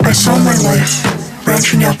life,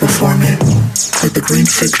 branching out before me, like the green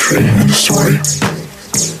fig tree in the story.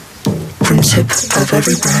 From the tip of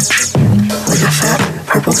every branch, like a fat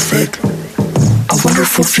purple fig, a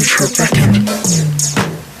wonderful future beckoned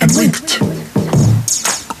and linked.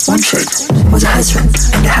 One fig was a husband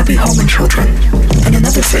and a happy home and children, and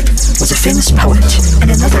another fig was a famous poet,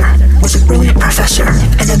 and another was a brilliant professor,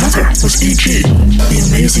 and another was E.G., the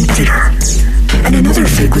amazing eater, and another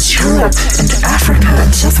fig was Europe and Africa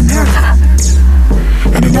and South America,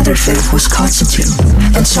 and another fig was Constantine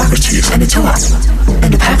and Socrates and Attila,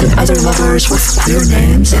 and a pack of other lovers with queer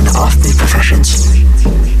names and offbeat professions.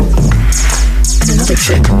 And another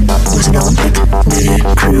fig was an Olympic lady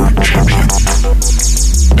crew champion.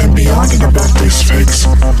 And beyond and above these figs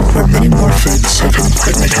were many more figs I couldn't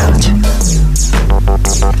quite make out.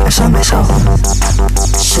 I saw myself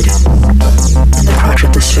sitting in the crotch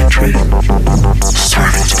of this fig tree,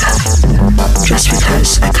 starving to death, just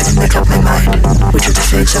because I couldn't make up my mind which of the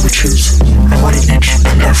figs I would choose. I wanted each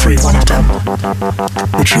and every one of them,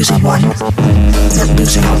 but choosing one meant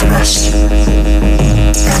losing all the rest.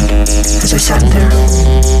 And as I sat there,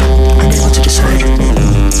 unable to decide,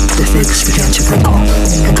 the figs began to wrinkle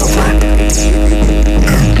and go black,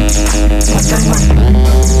 and one by one,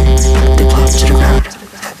 they plopped to the ground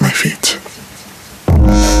at my feet.